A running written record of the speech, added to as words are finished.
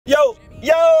Yo,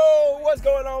 what's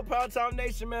going on, Primetime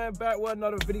Nation, man? Back with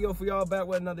another video for y'all, back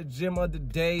with another gym of the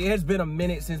day. It has been a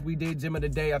minute since we did gym of the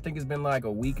day. I think it's been like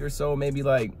a week or so, maybe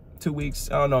like 2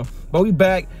 weeks, I don't know. But we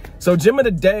back. So gym of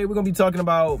the day, we're gonna be talking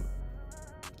about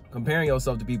comparing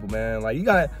yourself to people, man. Like, you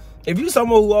gotta, if you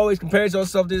someone who always compares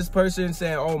yourself to this person,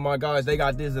 saying, oh my gosh, they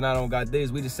got this and I don't got this,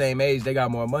 we the same age, they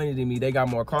got more money than me, they got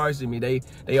more cars than me, they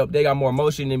got more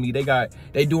emotion than me,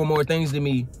 they doing more things than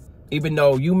me. Even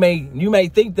though you may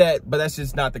think that, but that's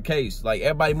just not the case. Like,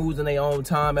 everybody moves in their own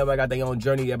time, everybody got their own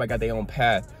journey, everybody got their own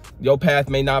path. Your path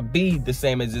may not be the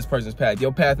same as this person's path.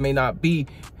 Your path may be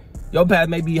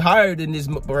higher than this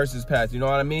person's path, you know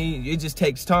what I mean? It just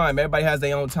takes time. Everybody has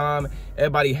their own time,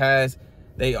 everybody has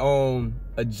their own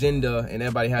agenda, and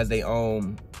everybody has their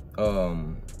own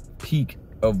peak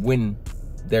of when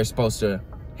they're supposed to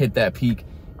hit that peak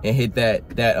and hit that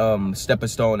stepping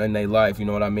stone in their life, you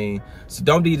know what I mean? So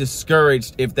don't be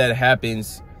discouraged if that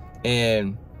happens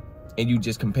and you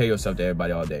just compare yourself to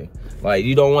everybody all day. Like,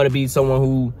 you don't want to be someone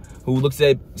who looks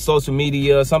at social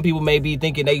media. Some people may be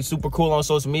thinking they super cool on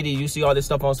social media. You see all this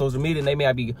stuff on social media, and they may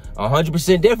not be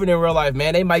 100% different in real life,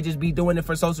 man. They might just be doing it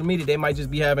for social media. They might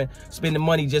just be spending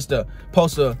money just to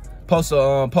post on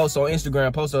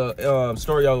Instagram, post a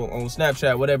story on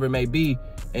Snapchat, whatever it may be,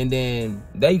 and then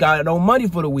they got no money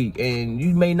for the week. And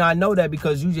you may not know that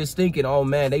because you just thinking, oh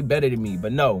man, they better than me.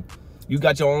 But no, you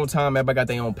got your own time, everybody got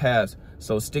their own paths.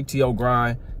 So stick to your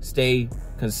grind, stay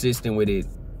consistent with it,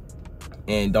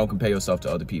 and don't compare yourself to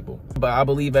other people. But I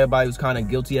believe everybody was kind of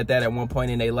guilty at that at one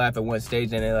point in their life, at one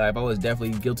stage in their life. I was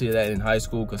definitely guilty of that in high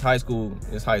school, because high school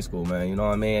is high school, man. You know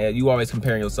what I mean? You always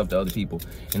comparing yourself to other people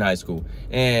in high school.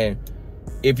 And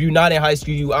if you're not in high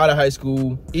school, you out of high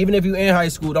school. Even if you're in high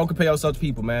school, don't compare yourself to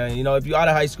people, man. You know, if you're out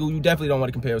of high school, you definitely don't want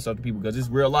to compare yourself to people, because it's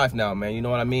real life now, man. You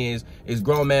know what I mean? It's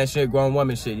grown man shit, grown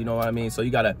woman shit, you know what I mean? So you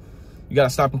gotta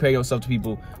stop comparing yourself to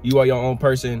people. You are your own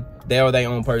person. They are their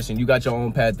own person. You got your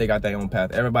own path. They got their own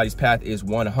path. Everybody's path is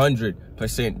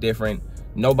 100% different.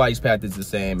 Nobody's path is the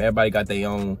same. Everybody got their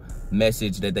own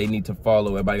message that they need to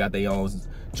follow. Everybody got their own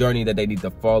journey that they need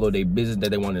to follow. Their business that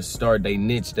they want to start. Their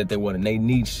niche that they want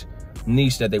to,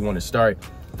 niche that they want to start.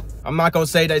 I'm not going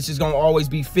to say that it's just going to always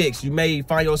be fixed. You may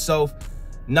find yourself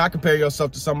not compare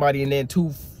yourself to somebody, and then 2,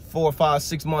 4, 5,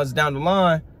 6 months down the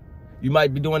line, you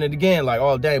might be doing it again, like,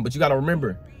 oh, dang. But you got to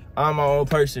remember, I'm my own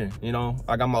person, you know?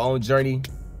 I got my own journey.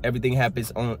 Everything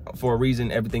happens for a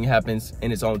reason. Everything happens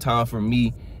in its own time for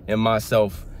me and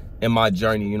myself and my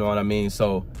journey, you know what I mean?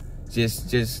 So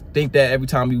just think that every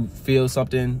time you feel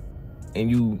something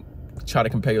and you try to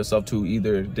compare yourself to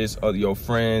either your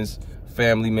friends,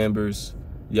 family members,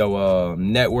 your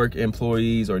network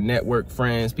employees or network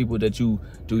friends, people that you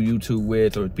do YouTube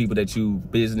with, or people that you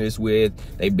business with,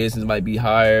 their business might be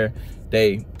higher,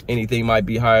 anything might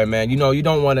be higher, man. You know, you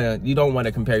don't want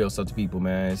to compare yourself to people,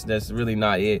 man. That's really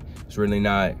not it. It's really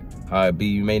not how it be.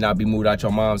 You may not be moved out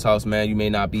your mom's house, man. You may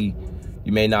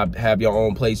not have your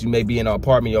own place. You may be in an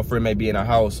apartment. Your friend may be in a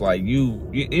house. Like, you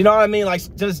know what I mean?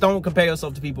 Like, just don't compare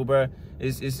yourself to people, bro.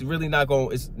 It's really not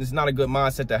going. It's not a good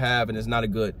mindset to have, and it's not a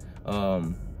good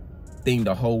thing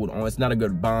to hold on. It's not a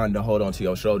good bond to hold on to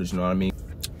your shoulders. You know what I mean?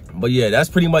 But yeah, that's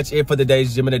pretty much it for the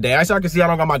day's gym of the day. Actually, I can see I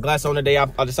don't got my glasses on today.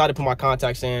 I decided to put my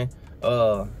contacts in.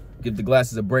 Give the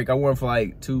glasses a break. I wore them for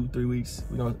like 2-3 weeks.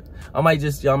 Y'all might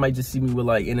just see me with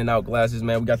like in and out glasses,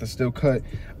 man. We got the still cut.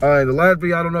 All right, the last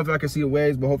video, I don't know if y'all can see the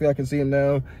waves, but hopefully I can see them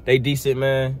now. They decent,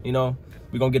 man. You know,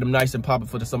 we're gonna get them nice and popping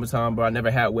for the summertime, but I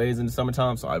never had waves in the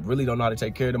summertime, so I really don't know how to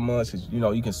take care of them much, because, you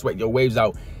know, you can sweat your waves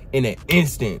out in an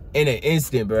instant,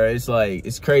 bro. It's like,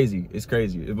 it's crazy.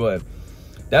 But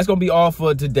that's gonna be all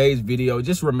for today's video.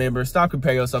 Just remember, stop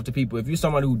comparing yourself to people. If you're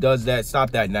someone who does that,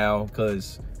 stop that now,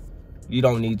 because you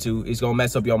don't need to. It's gonna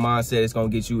mess up your mindset. It's gonna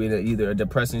get you in either a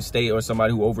depressing state, or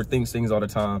somebody who overthinks things all the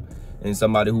time, and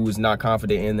somebody who is not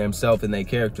confident in themselves and their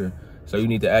character. So you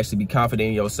need to actually be confident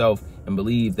in yourself and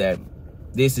believe that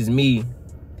this is me,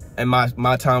 and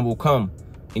my time will come.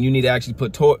 And you need to actually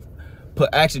put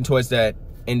action towards that,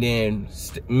 and then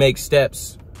make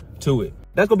steps to it.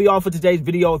 That's gonna be all for today's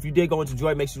video. If you did go and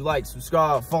enjoy, make sure you like,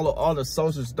 subscribe, follow all the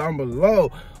socials down below.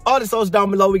 All the socials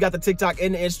down below. We got the TikTok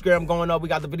and the Instagram going up. We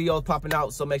got the videos popping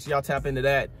out, so make sure y'all tap into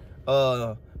that.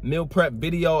 Meal prep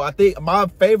video. I think my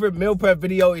favorite meal prep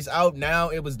video is out now.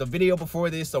 It was the video before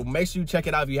this, so make sure you check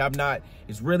it out if you have not.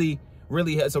 It's really,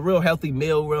 it's a real healthy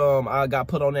meal. I got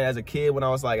put on it as a kid when I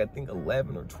was like, I think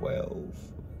 11 or 12.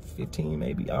 15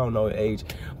 maybe, I don't know the age,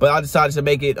 but I decided to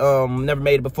make it. Never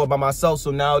made it before by myself, so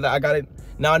now that I got it,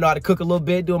 now I know how to cook a little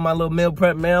bit, doing my little meal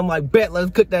prep, man. I'm like, bet,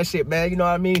 let's cook that shit, man. You know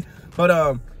what I mean?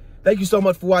 But thank you so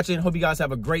much for watching. Hope you guys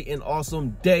have a great and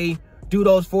awesome day. Do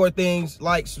those 4 things: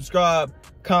 like, subscribe,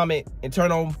 comment, and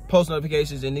turn on post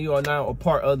notifications. And you are now a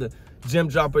part of the gym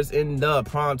droppers in the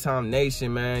Primetime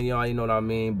Nation, man. You know what I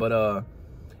mean. But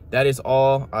that is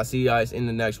all. I'll see you guys in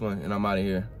the next one, and I'm out of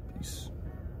here. Peace.